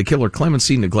 granted the killer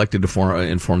clemency, neglected to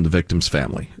inform the victim's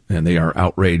family. And they are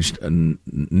outraged, and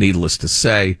needless to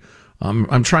say.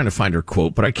 I'm trying to find her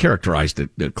quote, but I characterized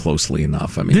it closely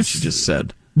enough. I mean, she just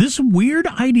said, this weird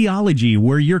ideology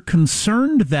where you're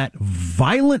concerned that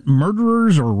violent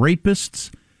murderers or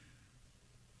rapists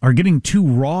are getting too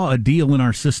raw a deal in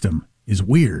our system is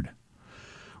weird.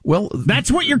 Well,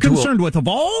 that's what you're concerned with. Of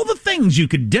all the things you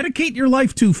could dedicate your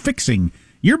life to fixing,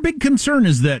 your big concern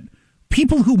is that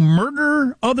people who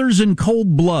murder others in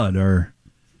cold blood are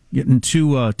getting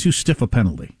too stiff a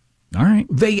penalty. All right.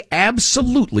 They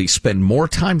absolutely spend more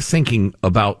time thinking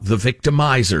about the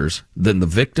victimizers than the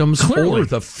victims or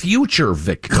the future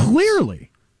victims.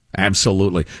 Clearly.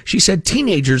 Absolutely. She said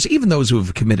teenagers, even those who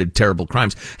have committed terrible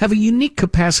crimes, have a unique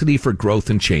capacity for growth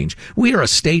and change. We are a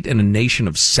state and a nation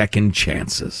of second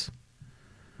chances.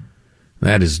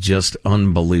 That is just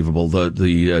unbelievable.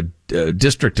 The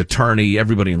district attorney,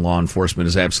 everybody in law enforcement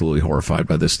is absolutely horrified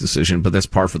by this decision, but that's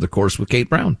par for the course with Kate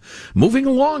Brown. Moving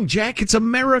along, Jack, it's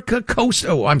America coast.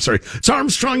 Oh, I'm sorry. It's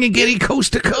Armstrong and Getty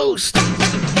coast to coast.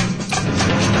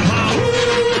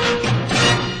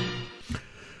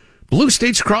 Blue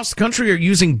states across the country are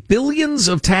using billions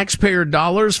of taxpayer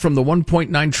dollars from the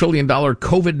 $1.9 trillion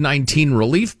COVID-19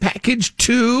 relief package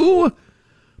to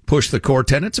push the core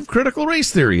tenets of critical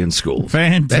race theory in schools.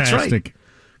 Fantastic. That's right.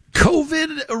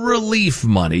 COVID relief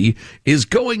money is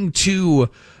going to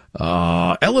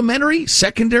elementary,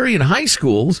 secondary, and high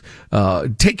schools,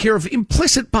 take care of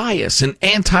implicit bias and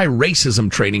anti-racism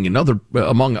training and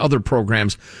among other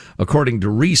programs, according to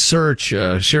research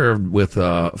shared with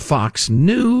Fox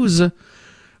News.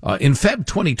 In Feb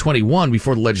 2021,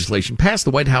 before the legislation passed,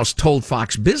 the White House told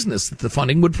Fox Business that the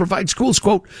funding would provide schools,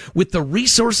 quote, with the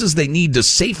resources they need to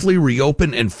safely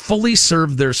reopen and fully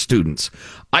serve their students.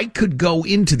 I could go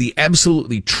into the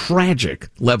absolutely tragic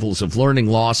levels of learning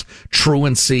loss,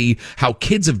 truancy, how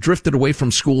kids have drifted away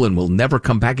from school and will never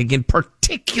come back again,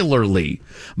 particularly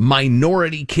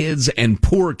minority kids and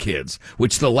poor kids,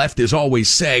 which the left is always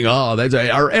saying,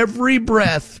 our every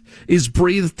breath is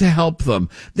breathed to help them.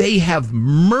 They have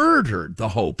murdered the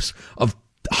hopes of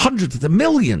hundreds of the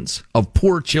millions of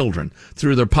poor children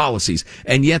through their policies.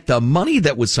 And yet the money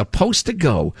that was supposed to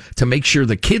go to make sure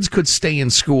the kids could stay in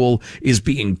school is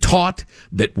being taught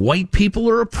that white people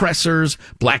are oppressors,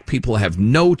 black people have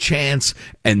no chance,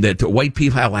 and that white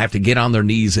people have to get on their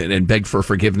knees and beg for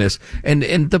forgiveness. And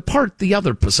the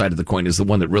other side of the coin is the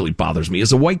one that really bothers me.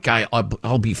 As a white guy,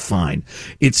 I'll be fine.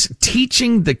 It's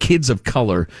teaching the kids of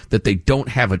color that they don't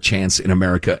have a chance in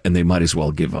America and they might as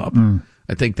well give up.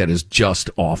 I think that is just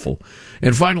awful.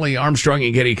 And finally, Armstrong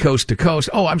and Getty coast to coast.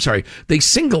 Oh, I'm sorry. They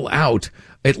single out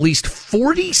at least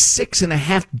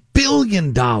 $46.5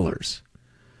 billion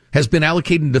has been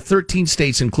allocated to 13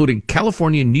 states, including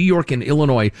California, New York, and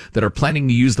Illinois, that are planning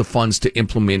to use the funds to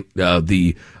implement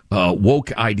the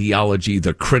woke ideology,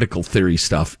 the critical theory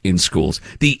stuff in schools,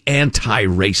 the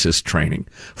anti-racist training.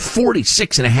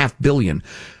 $46.5 billion.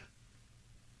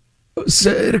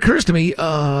 So it occurs to me,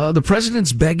 the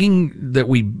president's begging that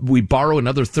we borrow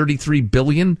another $33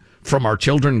 billion from our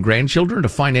children and grandchildren to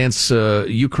finance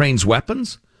Ukraine's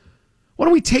weapons. Why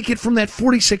don't we take it from that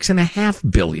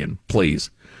 $46.5 billion,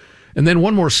 please? And then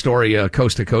one more story,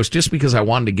 coast to coast, just because I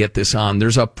wanted to get this on.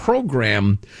 There's a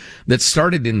program that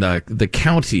started in the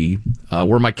county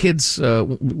where my kids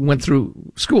went through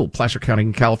school, Placer County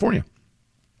in California,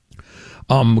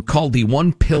 called the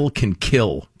One Pill Can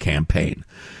Kill campaign.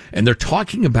 And they're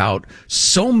talking about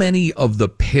so many of the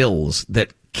pills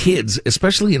that kids,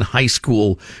 especially in high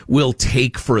school, will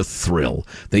take for a thrill.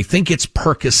 They think it's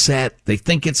Percocet. They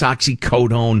think it's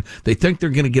oxycodone. They think they're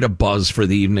going to get a buzz for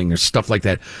the evening or stuff like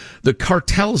that. The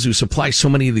cartels who supply so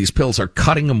many of these pills are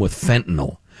cutting them with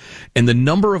fentanyl. And the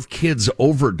number of kids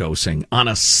overdosing on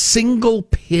a single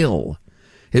pill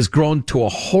has grown to a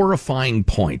horrifying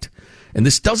point. And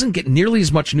this doesn't get nearly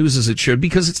as much news as it should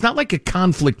because it's not like a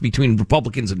conflict between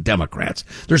Republicans and Democrats.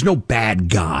 There's no bad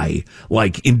guy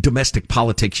like in domestic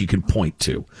politics you can point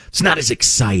to. It's not as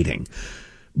exciting.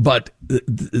 But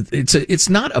it's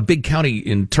not a big county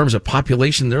in terms of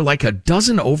population. There are like a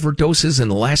dozen overdoses in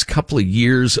the last couple of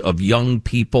years of young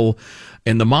people.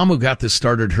 And the mom who got this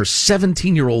started, her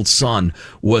 17-year-old son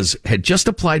had just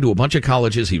applied to a bunch of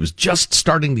colleges. He was just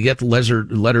starting to get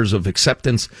letters of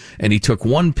acceptance, and he took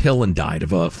one pill and died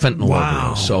of a fentanyl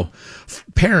overdose. So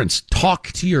parents, talk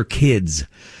to your kids.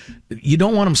 You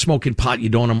don't want them smoking pot. You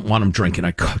don't want them drinking.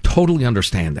 I totally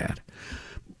understand that.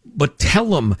 But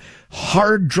tell them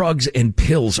hard drugs and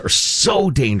pills are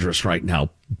so dangerous right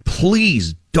now.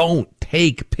 Please don't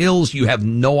take pills. You have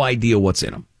no idea what's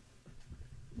in them.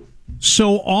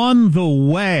 So on the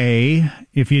way,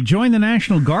 if you join the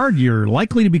National Guard, you're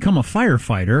likely to become a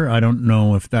firefighter. I don't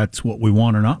know if that's what we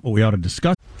want or not, but we ought to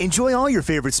discuss. Enjoy all your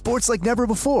favorite sports like never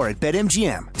before at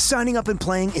BetMGM. Signing up and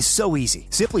playing is so easy.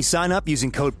 Simply sign up using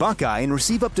code Buckeye and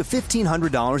receive up to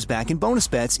 $1,500 back in bonus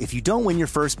bets if you don't win your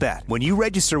first bet. When you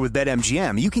register with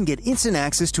BetMGM, you can get instant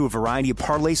access to a variety of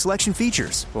parlay selection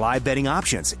features, live betting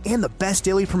options, and the best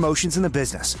daily promotions in the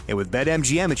business. And with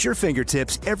BetMGM at your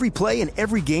fingertips, every play and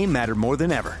every game matter more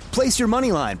than ever. Place your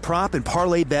moneyline, prop, and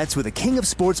parlay bets with the king of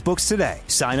sportsbooks today.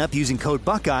 Sign up using code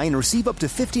Buckeye and receive up to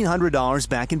 $1,500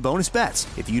 back in bonus bets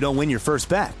if you don't win your first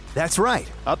bet. That's right,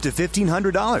 up to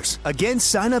 $1,500. Again,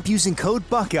 sign up using code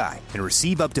Buckeye and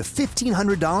receive up to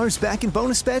 $1,500 back in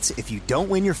bonus bets if you don't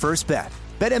win your first bet.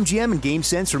 BetMGM and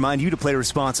GameSense remind you to play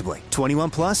responsibly. 21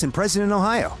 plus and present in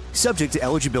Ohio. Subject to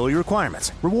eligibility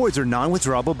requirements. Rewards are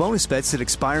non-withdrawable bonus bets that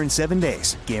expire in 7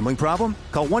 days. Gambling problem?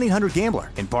 Call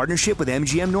 1-800-GAMBLER in partnership with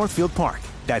MGM Northfield Park.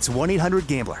 That's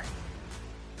 1-800-GAMBLER.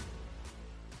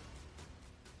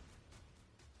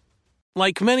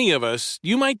 Like many of us,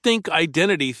 you might think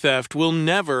identity theft will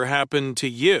never happen to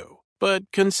you. But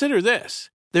consider this.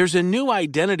 There's a new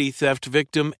identity theft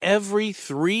victim every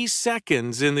 3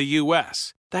 seconds in the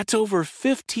U.S. That's over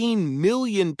 15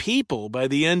 million people by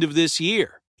the end of this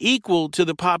year, equal to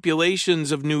the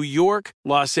populations of New York,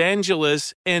 Los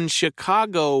Angeles, and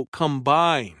Chicago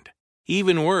combined.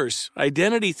 Even worse,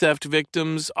 identity theft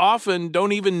victims often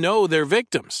don't even know they're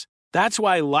victims. That's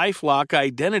why LifeLock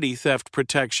Identity Theft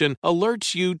Protection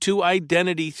alerts you to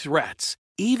identity threats,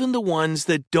 even the ones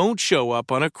that don't show up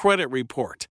on a credit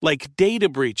report, like data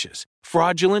breaches,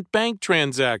 fraudulent bank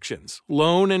transactions,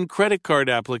 loan and credit card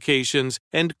applications,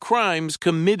 and crimes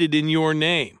committed in your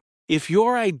name. If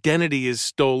your identity is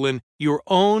stolen, your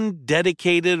own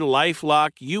dedicated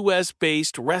LifeLock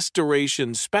U.S.-based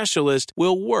restoration specialist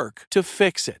will work to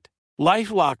fix it.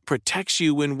 LifeLock protects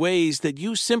you in ways that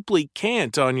you simply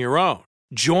can't on your own.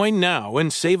 Join now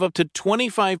and save up to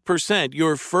 25%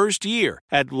 your first year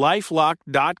at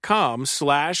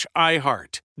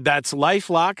LifeLock.com/iHeart. That's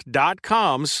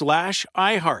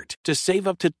LifeLock.com/iHeart to save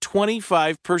up to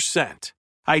 25%.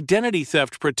 Identity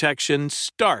theft protection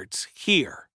starts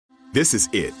here. This is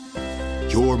it.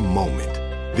 Your moment.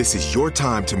 This is your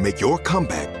time to make your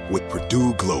comeback with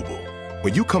Purdue Global.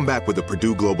 When you come back with a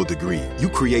Purdue Global degree, you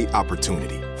create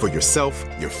opportunity for yourself,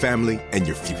 your family, and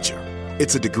your future.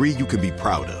 It's a degree you can be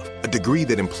proud of, a degree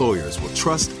that employers will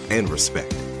trust and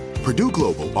respect. Purdue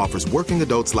Global offers working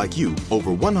adults like you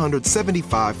over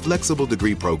 175 flexible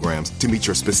degree programs to meet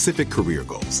your specific career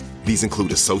goals. These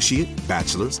include associate,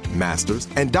 bachelor's, master's,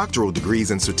 and doctoral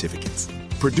degrees and certificates.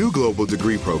 Purdue Global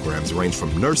degree programs range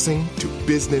from nursing to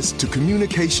business to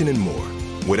communication and more.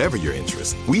 Whatever your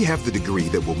interest, we have the degree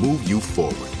that will move you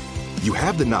forward. You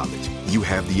have the knowledge, you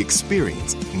have the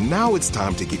experience. Now it's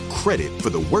time to get credit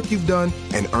for the work you've done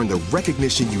and earn the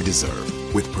recognition you deserve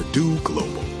with Purdue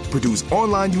Global, Purdue's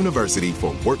online university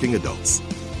for working adults.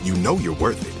 You know you're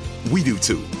worth it. We do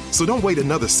too. So don't wait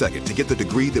another second to get the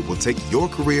degree that will take your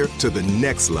career to the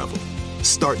next level.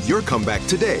 Start your comeback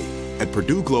today at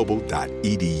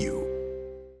purdueglobal.edu.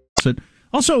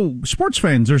 Also, sports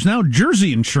fans, there's now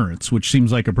jersey insurance, which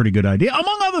seems like a pretty good idea.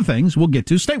 Among other things, we'll get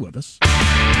to. Stay with us.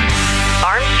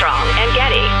 Armstrong and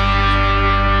Getty.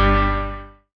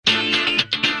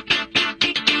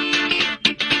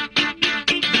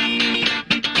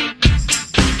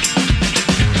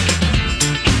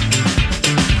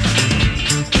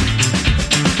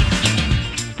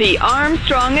 The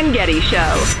Armstrong and Getty Show.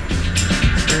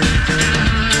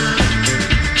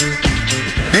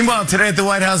 Meanwhile, today at the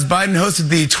White House, Biden hosted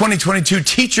the 2022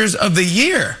 Teachers of the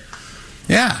Year.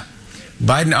 Yeah.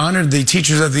 Biden honored the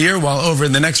Teachers of the Year, while over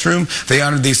in the next room, they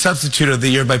honored the Substitute of the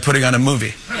Year by putting on a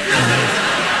movie.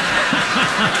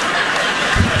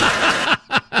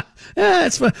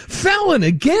 That's Fallon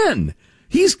again.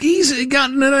 He's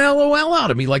gotten an LOL out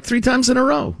of me like 3 times in a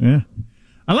row. Yeah.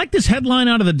 I like this headline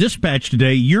out of the Dispatch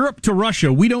today. Europe to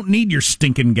Russia. We don't need your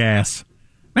stinking gas.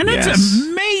 And that's a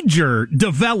major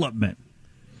development.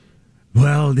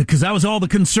 Well, because that was all the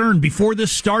concern before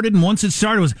this started, and once it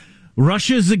started was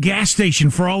Russia's a gas station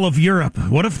for all of Europe.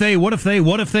 What if they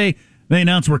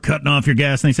announce we're cutting off your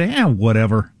gas, and they say,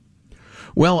 whatever.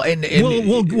 Well, and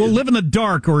we'll live in the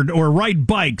dark or ride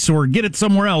bikes or get it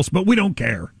somewhere else, but we don't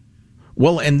care.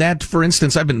 Well, and that, for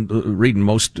instance, I've been reading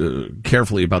most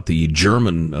carefully about the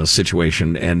German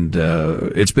situation, and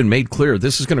it's been made clear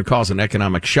this is going to cause an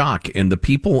economic shock. And the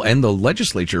people and the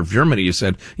legislature of Germany have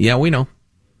said, yeah, we know.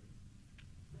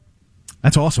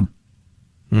 That's awesome.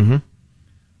 Mm-hmm.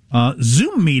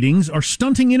 Zoom meetings are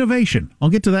stunting innovation. I'll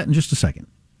get to that in just a second.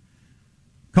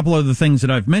 A couple other things that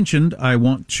I've mentioned I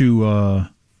want to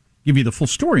give you the full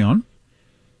story on.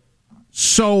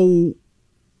 So...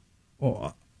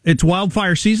 it's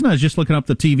wildfire season. I was just looking up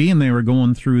the TV, and they were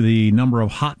going through the number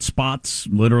of hot spots,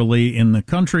 literally, in the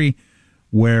country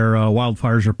where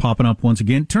wildfires are popping up once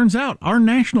again. Turns out our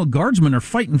National Guardsmen are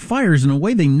fighting fires in a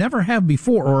way they never have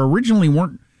before, or originally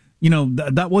weren't.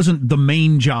 That wasn't the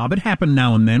main job. It happened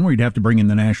now and then where you'd have to bring in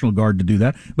the National Guard to do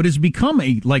that, but it's become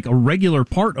a regular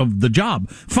part of the job.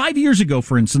 5 years ago,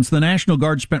 for instance, the National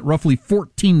Guard spent roughly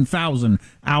 14,000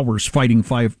 hours fighting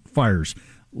fires.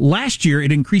 Last year,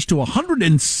 it increased to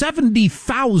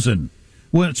 170,000.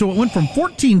 So it went from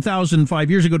 14,000 5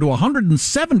 years ago to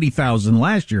 170,000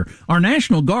 last year. Our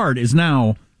National Guard is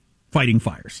now fighting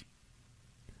fires.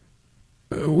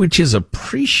 Which is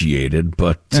appreciated,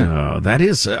 but that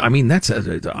is, that's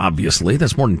obviously,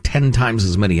 that's more than 10 times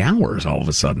as many hours all of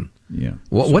a sudden. Yeah.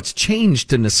 What's changed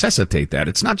to necessitate that?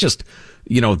 It's not just,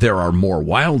 there are more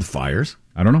wildfires.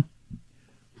 I don't know.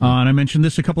 And I mentioned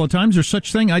this a couple of times. There's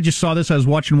such thing. I just saw this. I was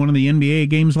watching one of the NBA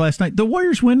games last night. The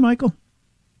Warriors win, Michael?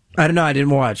 I don't know. I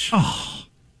didn't watch. Oh.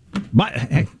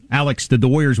 Hey, Alex, did the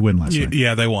Warriors win last night?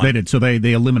 Yeah, they won. They did. So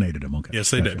they eliminated them. Okay.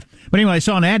 Yes, they did. But anyway, I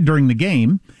saw an ad during the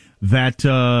game that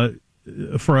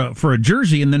for a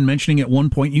jersey, and then mentioning at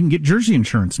one point you can get jersey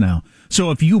insurance now.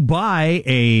 So if you buy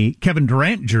a Kevin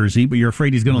Durant jersey, but you're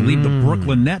afraid he's going to leave the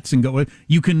Brooklyn Nets and go,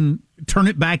 you can turn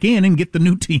it back in and get the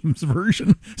new team's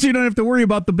version. So you don't have to worry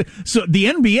about so the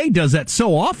NBA does that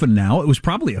so often now, it was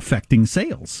probably affecting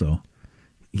sales. So.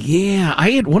 Yeah,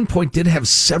 I at one point did have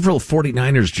several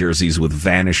 49ers jerseys with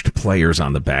vanished players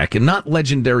on the back, and not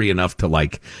legendary enough to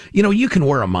you can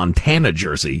wear a Montana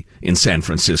jersey in San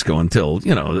Francisco until,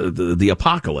 the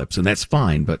apocalypse, and that's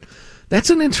fine, but that's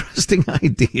an interesting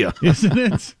idea. Isn't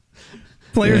it?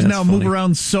 Players now move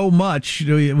around so much.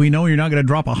 We know you're not going to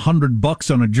drop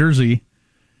 $100 on a jersey.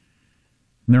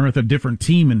 And they're with a different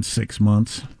team in 6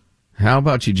 months. How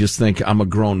about you just think, I'm a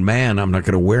grown man, I'm not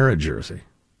going to wear a jersey?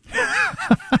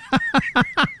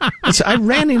 I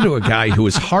ran into a guy who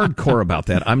was hardcore about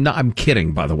that. I'm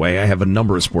kidding, by the way. I have a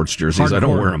number of sports jerseys. Hardcore, I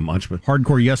don't wear them much, but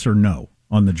hardcore, yes or no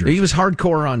on the jersey. He was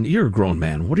hardcore on. You're a grown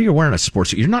man. What are you wearing a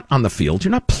sports? You're not on the field.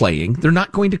 You're not playing. They're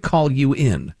not going to call you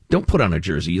in. Don't put on a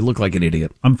jersey. You look like an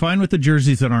idiot. I'm fine with the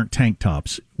jerseys that aren't tank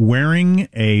tops. Wearing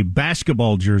a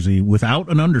basketball jersey without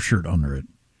an undershirt under it,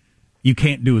 you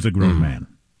can't do as a grown man.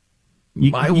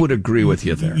 I would agree with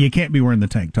you there. You can't be wearing the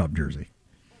tank top jersey.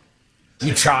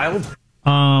 You child.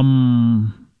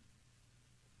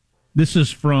 This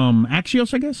is from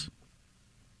Axios, I guess.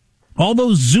 All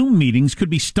those Zoom meetings could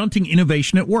be stunting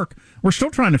innovation at work. We're still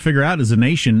trying to figure out as a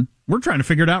nation. We're trying to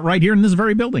figure it out right here in this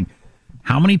very building.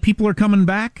 How many people are coming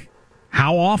back?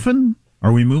 How often?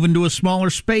 Are we moving to a smaller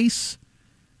space?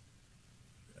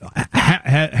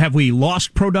 Have we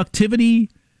lost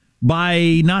productivity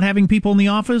by not having people in the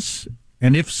office?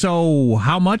 And if so,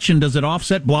 how much? And does it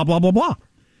offset blah, blah, blah, blah?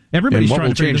 Everybody's and what trying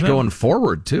will to change going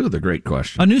forward, too? The great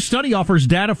question. A new study offers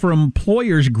data for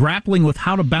employers grappling with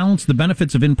how to balance the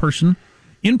benefits of in-person.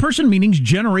 In-person meetings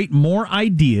generate more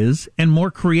ideas and more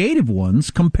creative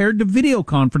ones compared to video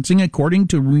conferencing, according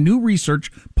to new research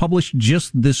published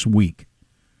just this week.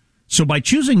 So by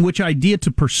choosing which idea to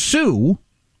pursue,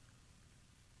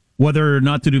 whether or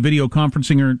not to do video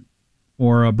conferencing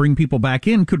or bring people back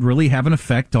in could really have an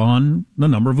effect on the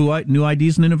number of new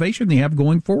ideas and innovation they have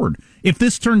going forward. If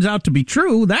this turns out to be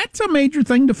true, that's a major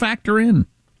thing to factor in.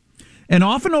 An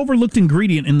often overlooked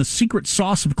ingredient in the secret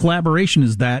sauce of collaboration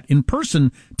is that, in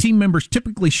person, team members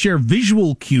typically share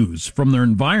visual cues from their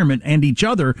environment and each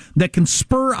other that can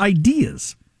spur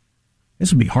ideas.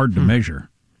 This would be hard to measure.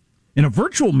 In a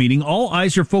virtual meeting, all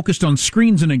eyes are focused on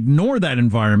screens and ignore that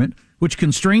environment, which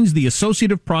constrains the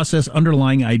associative process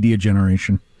underlying idea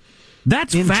generation.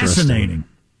 That's fascinating.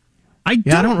 I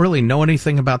don't really know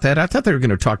anything about that. I thought they were going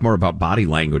to talk more about body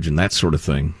language and that sort of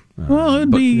thing. Well, it'd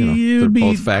be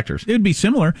both factors. It'd be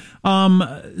similar.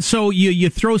 So you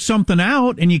throw something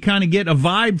out and you kind of get a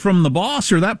vibe from the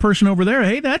boss or that person over there.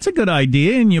 Hey, that's a good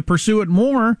idea, and you pursue it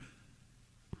more,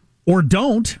 or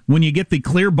don't when you get the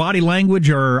clear body language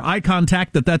or eye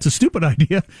contact that that's a stupid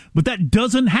idea. But that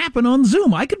doesn't happen on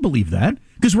Zoom. I could believe that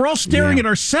because we're all staring at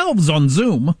ourselves on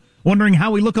Zoom, wondering how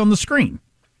we look on the screen.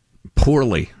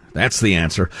 Poorly. That's the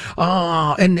answer.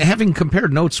 And having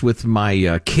compared notes with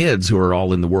my kids who are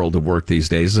all in the world of work these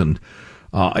days, and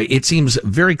it seems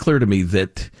very clear to me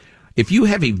that if you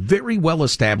have a very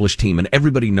well-established team and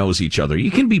everybody knows each other,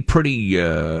 you can be pretty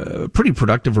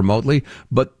productive remotely.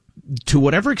 But to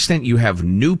whatever extent you have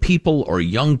new people or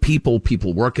young people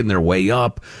working their way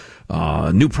up,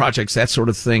 new projects, that sort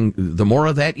of thing, the more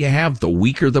of that you have, the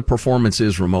weaker the performance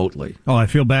is remotely. Oh, I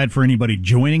feel bad for anybody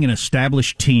joining an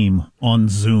established team on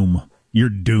Zoom. You're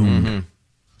doomed.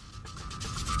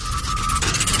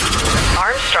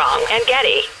 Armstrong and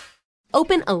Getty.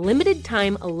 Open a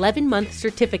limited-time 11-month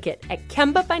certificate at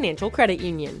Kemba Financial Credit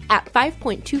Union. At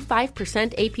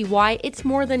 5.25% APY, it's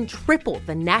more than triple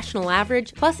the national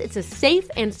average, plus it's a safe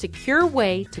and secure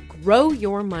way to grow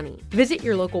your money. Visit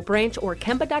your local branch or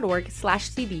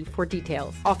kemba.org/cb for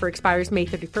details. Offer expires May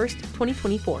 31st,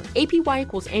 2024. APY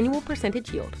equals annual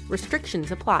percentage yield.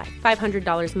 Restrictions apply.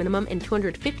 $500 minimum and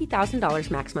 $250,000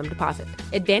 maximum deposit.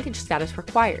 Advantage status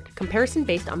required. Comparison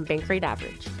based on bank rate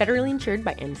average. Federally insured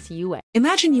by NCUA.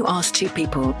 Imagine you ask two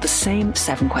people the same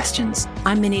 7 questions.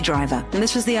 I'm Minnie Driver, and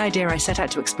this was the idea I set out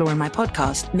to explore in my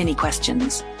podcast, Minnie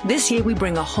Questions. This year, we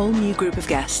bring a whole new group of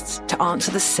guests to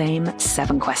answer the same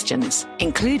 7 questions,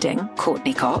 including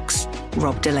Courtney Cox,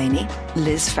 Rob Delaney,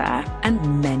 Liz Phair,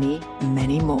 and many,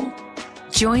 many more.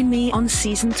 Join me on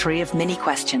Season 3 of Minnie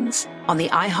Questions on the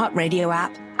iHeartRadio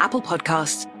app, Apple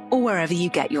Podcasts, or wherever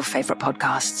you get your favorite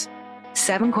podcasts.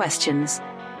 7 questions,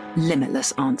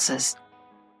 limitless answers.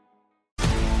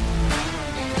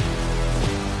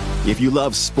 If you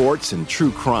love sports and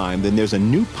true crime, then there's a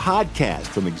new podcast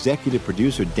from executive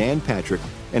producer Dan Patrick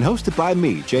and hosted by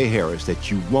me, Jay Harris,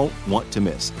 that you won't want to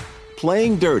miss.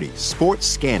 Playing Dirty: Sports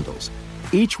Scandals.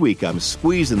 Each week, I'm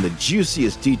squeezing the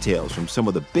juiciest details from some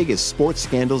of the biggest sports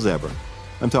scandals ever.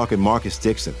 I'm talking Marcus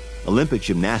Dixon, Olympic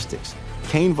gymnastics,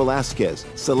 Cain Velasquez,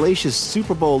 salacious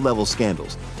Super Bowl-level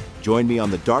scandals. Join me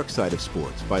on the dark side of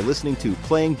sports by listening to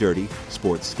Playing Dirty: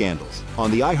 Sports Scandals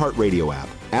on the iHeartRadio app,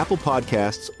 Apple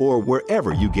Podcasts, or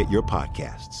wherever you get your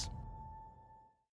podcasts.